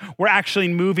away, but we're actually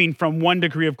moving from one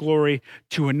degree of glory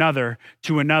to another,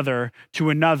 to another, to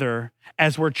another,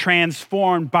 as we're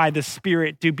transformed by the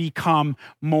Spirit to become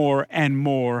more and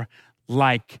more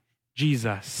like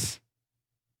Jesus.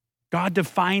 God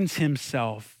defines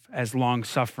himself as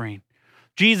long-suffering.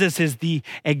 Jesus is the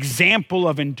example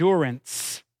of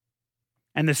endurance,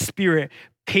 and the Spirit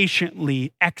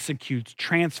patiently executes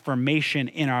transformation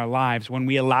in our lives when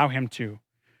we allow him to.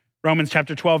 Romans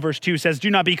chapter 12, verse 2 says,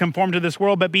 do not be conformed to this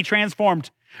world, but be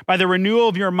transformed by the renewal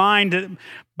of your mind.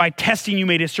 By testing, you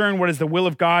may discern what is the will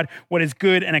of God, what is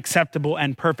good and acceptable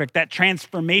and perfect. That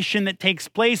transformation that takes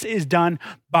place is done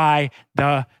by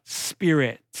the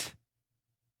Spirit.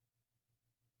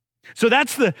 So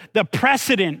that's the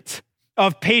precedent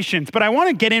of patience. But I want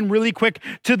to get in really quick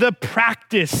to the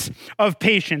practice of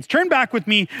patience. Turn back with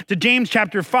me to James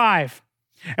chapter 5.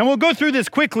 And we'll go through this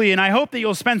quickly, and I hope that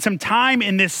you'll spend some time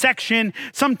in this section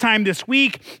sometime this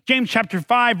week, James chapter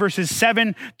 5, verses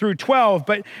 7 through 12.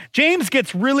 But James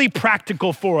gets really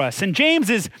practical for us. And James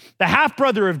is the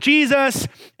half-brother of Jesus,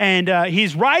 and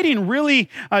he's writing really,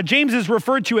 James is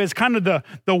referred to as kind of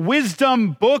the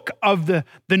wisdom book of the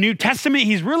New Testament.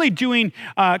 He's really doing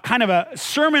kind of a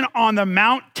Sermon on the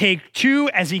Mount take 2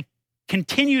 as he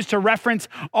continues to reference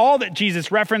all that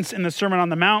Jesus referenced in the Sermon on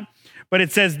the Mount. But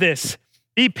it says this: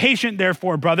 "Be patient,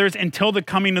 therefore, brothers, until the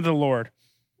coming of the Lord."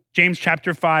 James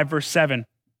chapter 5, verse 7.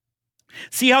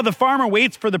 "See how the farmer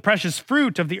waits for the precious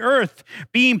fruit of the earth,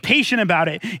 being patient about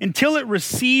it until it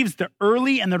receives the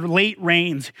early and the late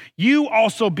rains. You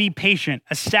also be patient.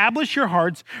 Establish your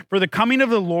hearts, for the coming of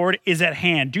the Lord is at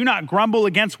hand. Do not grumble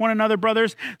against one another,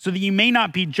 brothers, so that you may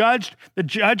not be judged. The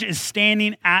judge is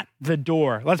standing at the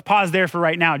door." Let's pause there for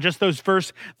right now, just those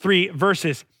first 3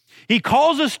 verses. He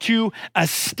calls us to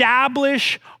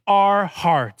establish our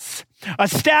hearts.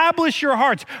 Establish your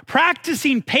hearts.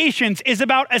 Practicing patience is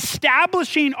about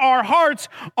establishing our hearts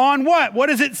on what? What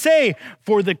does it say?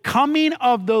 For the coming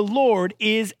of the Lord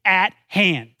is at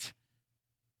hand.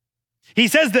 He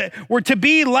says that we're to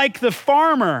be like the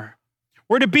farmer.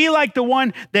 We're to be like the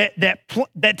one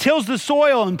that tills the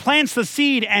soil and plants the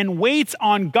seed and waits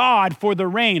on God for the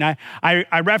rain.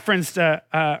 I referenced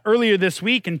earlier this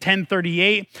week in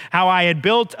 1038 how I had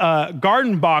built a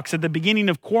garden box at the beginning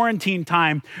of quarantine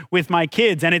time with my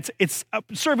kids. And it's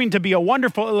serving to be a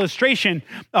wonderful illustration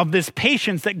of this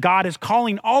patience that God is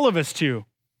calling all of us to.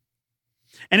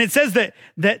 And it says that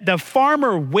the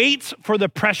farmer waits for the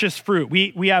precious fruit.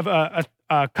 We have a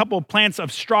couple of plants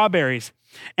of strawberries.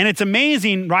 And it's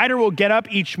amazing. Ryder will get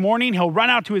up each morning. He'll run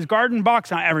out to his garden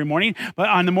box, not every morning, but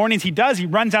on the mornings he does, he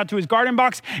runs out to his garden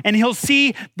box and he'll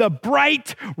see the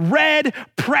bright, red,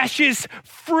 precious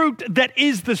fruit that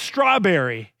is the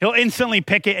strawberry. He'll instantly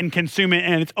pick it and consume it,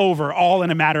 and it's over all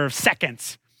in a matter of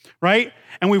seconds, right?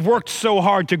 And we've worked so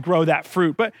hard to grow that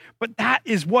fruit. But that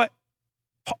is what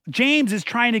James is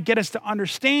trying to get us to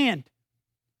understand.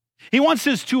 He wants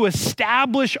us to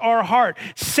establish our heart,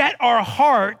 set our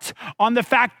heart on the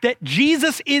fact that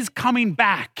Jesus is coming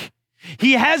back.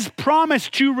 He has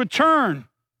promised to return.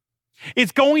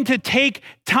 It's going to take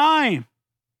time.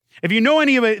 If you know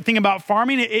anything about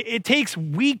farming, it takes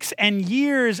weeks and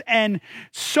years and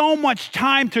so much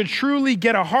time to truly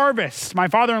get a harvest. My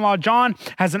father-in-law, John,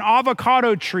 has an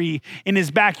avocado tree in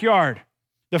his backyard.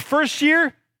 The first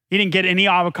year, he didn't get any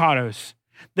avocados.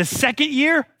 The second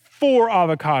year, 4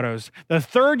 avocados. The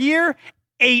third year,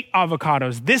 8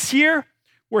 avocados. This year,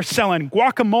 we're selling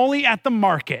guacamole at the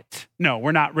market. No,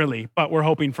 we're not really, but we're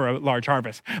hoping for a large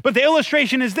harvest. But the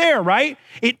illustration is there, right?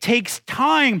 It takes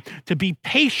time to be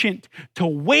patient, to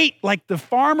wait like the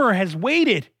farmer has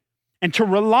waited, and to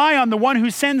rely on the one who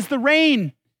sends the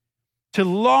rain, to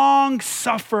long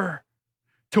suffer,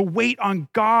 to wait on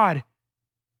God,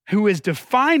 who is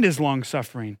defined as long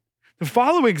suffering, to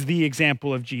follow the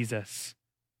example of Jesus.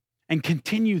 And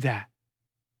continue that.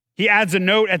 He adds a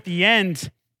note at the end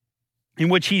in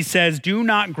which he says, "Do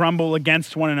not grumble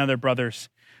against one another, brothers,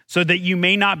 so that you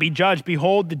may not be judged.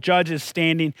 Behold, the judge is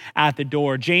standing at the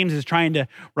door." James is trying to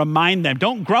remind them,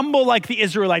 don't grumble like the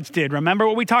Israelites did. Remember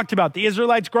what we talked about? The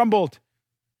Israelites grumbled.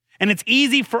 And it's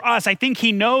easy for us. I think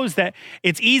he knows that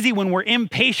it's easy when we're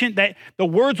impatient that the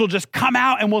words will just come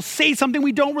out and we'll say something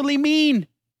we don't really mean.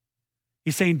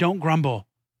 He's saying, don't grumble.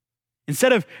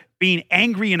 Instead of being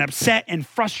angry and upset and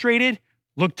frustrated,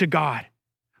 look to God.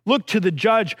 Look to the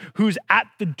judge who's at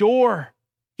the door.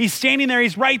 He's standing there.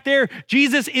 He's right there.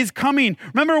 Jesus is coming.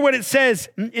 Remember what it says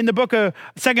in the book of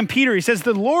 2 Peter. He says,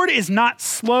 "The Lord is not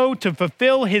slow to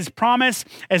fulfill his promise,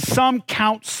 as some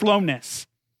count slowness,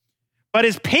 but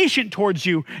is patient towards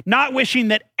you, not wishing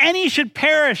that any should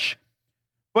perish,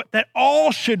 but that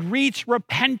all should reach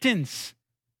repentance."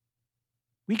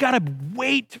 We got to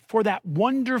wait for that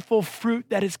wonderful fruit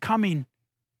that is coming.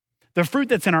 The fruit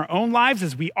that's in our own lives,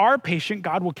 as we are patient,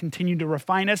 God will continue to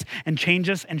refine us and change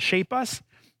us and shape us.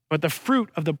 But the fruit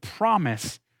of the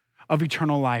promise of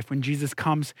eternal life when Jesus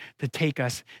comes to take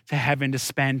us to heaven, to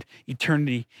spend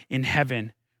eternity in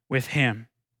heaven with him.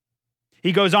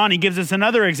 He goes on, he gives us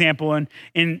another example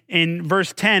in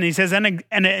verse 10. He says,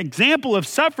 an example of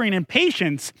suffering and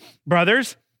patience,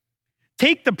 brothers.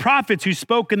 Take the prophets who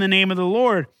spoke in the name of the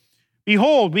Lord.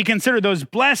 Behold, we consider those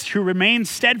blessed who remain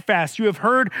steadfast. You have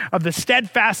heard of the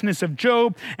steadfastness of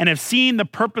Job and have seen the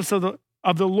purpose of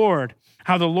the Lord,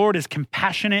 how the Lord is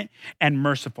compassionate and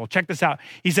merciful. Check this out.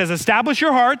 He says, establish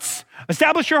your hearts.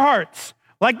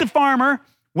 Like the farmer,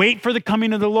 wait for the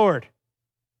coming of the Lord.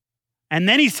 And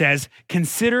then he says,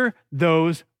 consider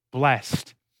those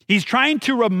blessed. He's trying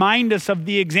to remind us of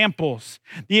the examples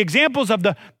of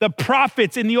the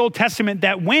prophets in the Old Testament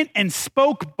that went and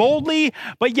spoke boldly,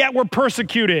 but yet were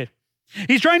persecuted.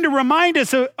 He's trying to remind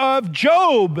us of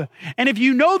Job. And if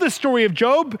you know the story of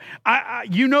Job,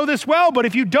 you know this well, but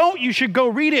if you don't, you should go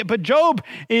read it. But Job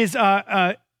is,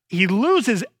 he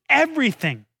loses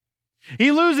everything.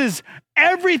 He loses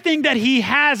everything that he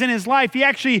has in his life. He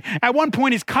actually, at one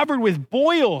point, is covered with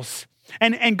boils.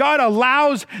 And God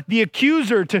allows the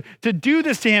accuser to do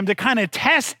this to him, to kind of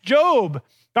test Job.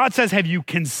 God says, have you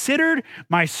considered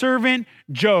my servant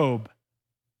Job?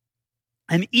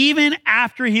 And even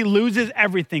after he loses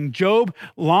everything, Job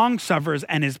long suffers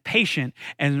and is patient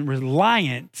and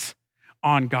reliant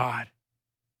on God.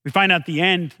 We find out at the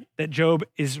end that Job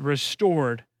is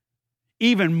restored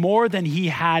even more than he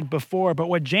had before. But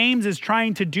what James is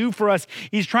trying to do for us,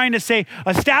 he's trying to say,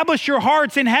 establish your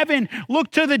hearts in heaven.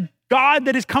 Look to the God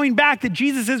that is coming back, that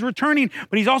Jesus is returning.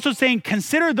 But he's also saying,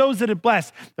 consider those that are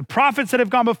blessed, the prophets that have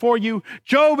gone before you,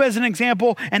 Job as an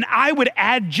example, and I would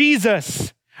add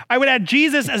Jesus. I would add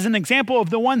Jesus as an example of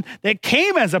the one that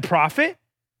came as a prophet,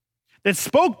 that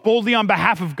spoke boldly on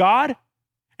behalf of God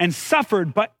and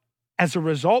suffered. But as a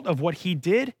result of what he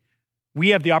did, we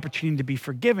have the opportunity to be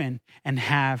forgiven and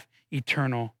have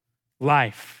eternal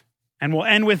life. And we'll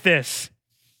end with this,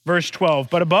 verse 12.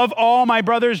 But above all, my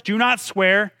brothers, do not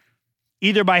swear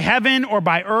either by heaven or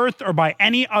by earth or by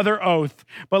any other oath,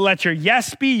 but let your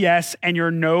yes be yes and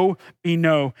your no be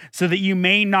no, so that you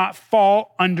may not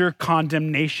fall under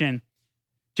condemnation.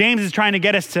 James is trying to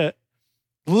get us to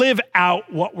live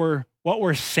out what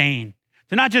we're saying,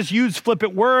 to not just use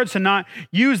flippant words, to not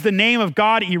use the name of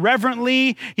God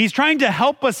irreverently. He's trying to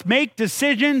help us make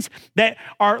decisions that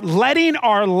are letting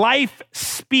our life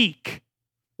speak,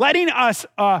 letting us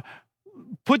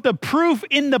put the proof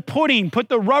in the pudding, put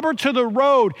the rubber to the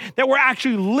road, that we're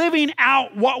actually living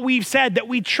out what we've said, that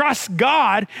we trust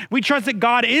God. We trust that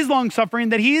God is long-suffering,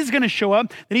 that he is going to show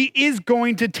up, that he is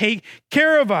going to take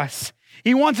care of us.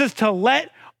 He wants us to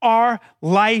let our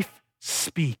life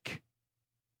speak.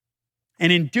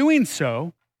 And in doing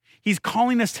so, he's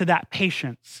calling us to that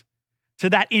patience,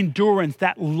 to that endurance,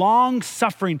 that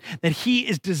long-suffering that he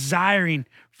is desiring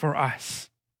for us.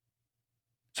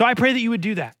 So I pray that you would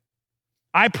do that.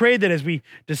 I pray that as we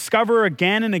discover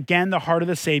again and again the heart of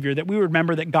the Savior, that we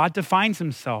remember that God defines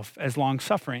himself as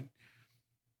long-suffering,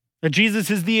 that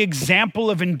Jesus is the example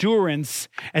of endurance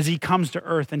as he comes to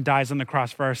earth and dies on the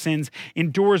cross for our sins,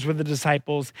 endures with the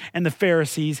disciples and the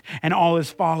Pharisees and all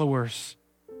his followers.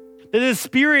 That the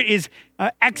Spirit is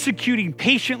executing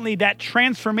patiently that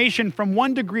transformation from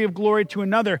one degree of glory to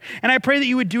another. And I pray that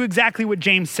you would do exactly what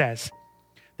James says,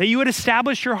 that you would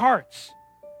establish your hearts,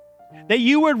 that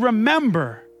you would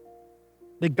remember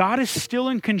that God is still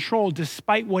in control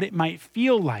despite what it might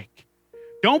feel like.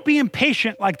 Don't be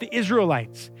impatient like the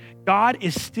Israelites. God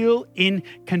is still in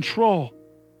control.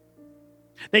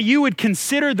 That you would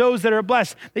consider those that are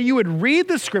blessed, that you would read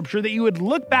the scripture, that you would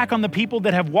look back on the people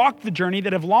that have walked the journey,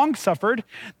 that have long suffered,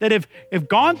 that have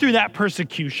gone through that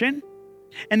persecution,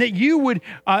 and that you would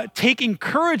take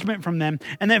encouragement from them.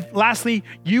 And then lastly,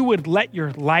 you would let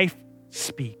your life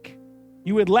speak.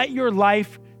 You would let your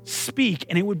life speak,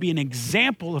 and it would be an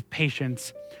example of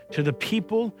patience to the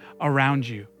people around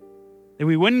you. That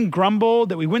we wouldn't grumble,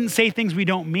 that we wouldn't say things we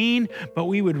don't mean, but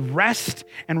we would rest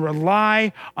and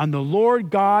rely on the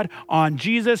Lord God, on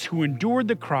Jesus who endured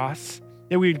the cross,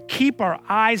 that we would keep our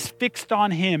eyes fixed on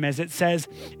him, as it says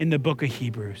in the book of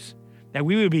Hebrews. That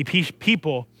we would be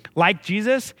people like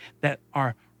Jesus that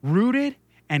are rooted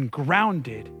and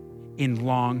grounded in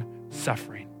long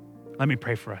suffering. Let me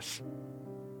pray for us.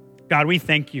 God, we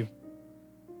thank you.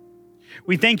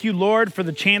 We thank you, Lord, for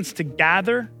the chance to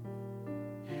gather.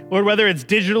 Lord, whether it's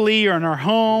digitally or in our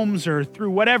homes or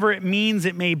through whatever it means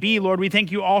it may be, Lord, we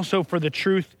thank you also for the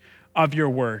truth of your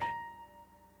word.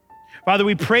 Father,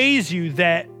 we praise you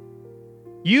that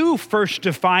you first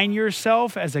define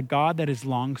yourself as a God that is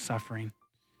long-suffering.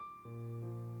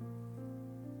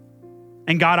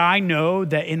 And God, I know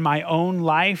that in my own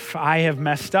life, I have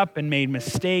messed up and made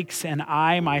mistakes, and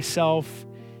I myself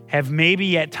have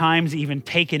maybe at times even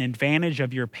taken advantage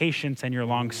of your patience and your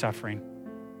long suffering.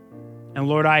 And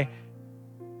Lord, I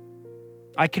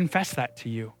confess that to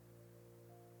you.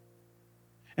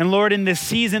 And Lord, in this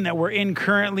season that we're in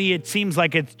currently, it seems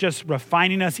like it's just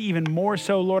refining us even more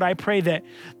so. Lord, I pray that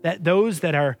those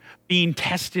that are being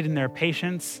tested in their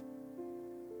patience,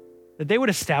 that they would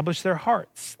establish their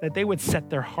hearts, that they would set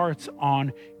their hearts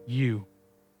on you.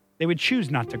 They would choose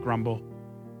not to grumble.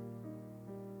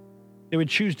 They would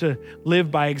choose to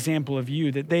live by example of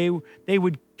you, that they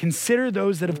would consider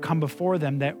those that have come before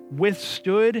them that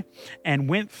withstood and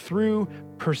went through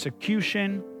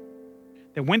persecution,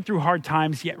 that went through hard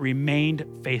times, yet remained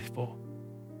faithful.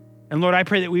 And Lord, I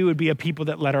pray that we would be a people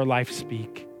that let our life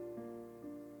speak.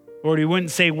 Lord, we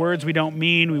wouldn't say words we don't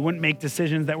mean. We wouldn't make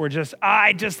decisions that were just,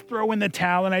 I just throw in the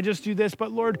towel and I just do this.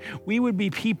 But Lord, we would be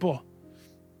people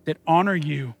that honor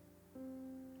you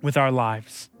with our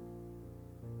lives.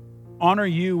 Honor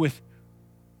you with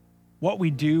what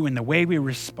we do and the way we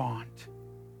respond.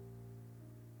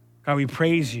 God, we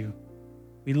praise you.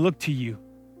 We look to you.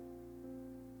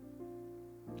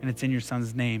 And it's in your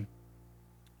Son's name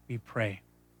we pray.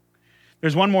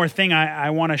 There's one more thing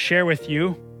I want to share with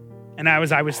you. And I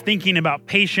was thinking about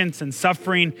patience and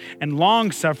suffering and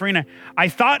long suffering. I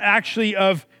thought actually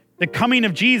of the coming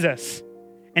of Jesus.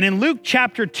 And in Luke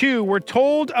chapter 2, we're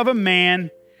told of a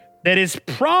man that is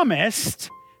promised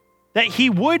that he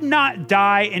would not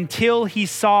die until he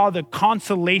saw the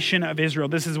consolation of Israel.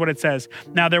 This is what it says.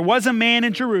 Now there was a man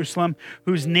in Jerusalem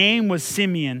whose name was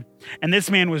Simeon. And this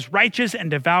man was righteous and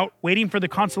devout, waiting for the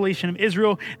consolation of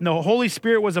Israel, and the Holy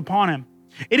Spirit was upon him.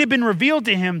 It had been revealed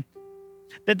to him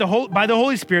that by the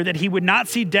Holy Spirit that he would not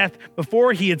see death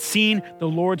before he had seen the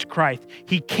Lord's Christ.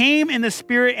 He came in the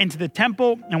Spirit into the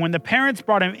temple, and when the parents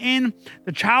brought him in,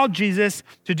 the child Jesus,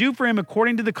 to do for him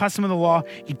according to the custom of the law,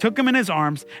 he took him in his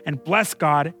arms and blessed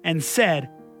God and said,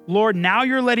 Lord, now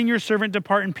you're letting your servant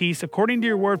depart in peace according to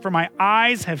your word, for my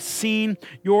eyes have seen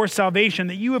your salvation,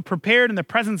 that you have prepared in the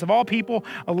presence of all people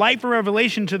a light for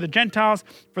revelation to the Gentiles,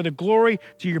 for the glory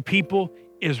to your people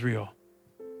Israel.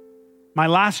 My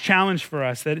last challenge for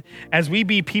us, that as we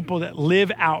be people that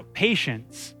live out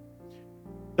patience,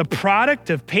 the product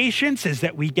of patience is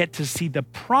that we get to see the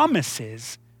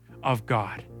promises of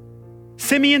God.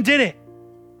 Simeon did it.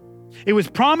 It was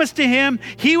promised to him.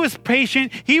 He was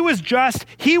patient. He was just.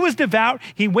 He was devout.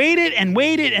 He waited and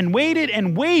waited and waited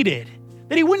and waited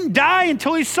that he wouldn't die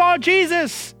until he saw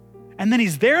Jesus. And then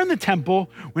he's there in the temple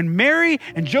when Mary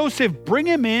and Joseph bring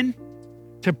him in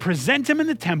to present him in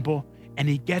the temple. And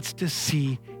he gets to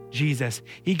see Jesus.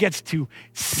 He gets to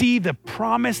see the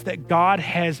promise that God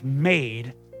has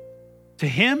made to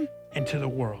him and to the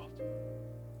world.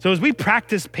 So as we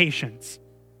practice patience,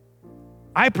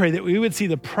 I pray that we would see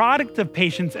the product of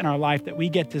patience in our life, that we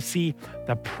get to see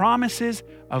the promises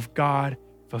of God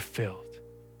fulfilled.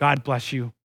 God bless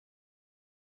you.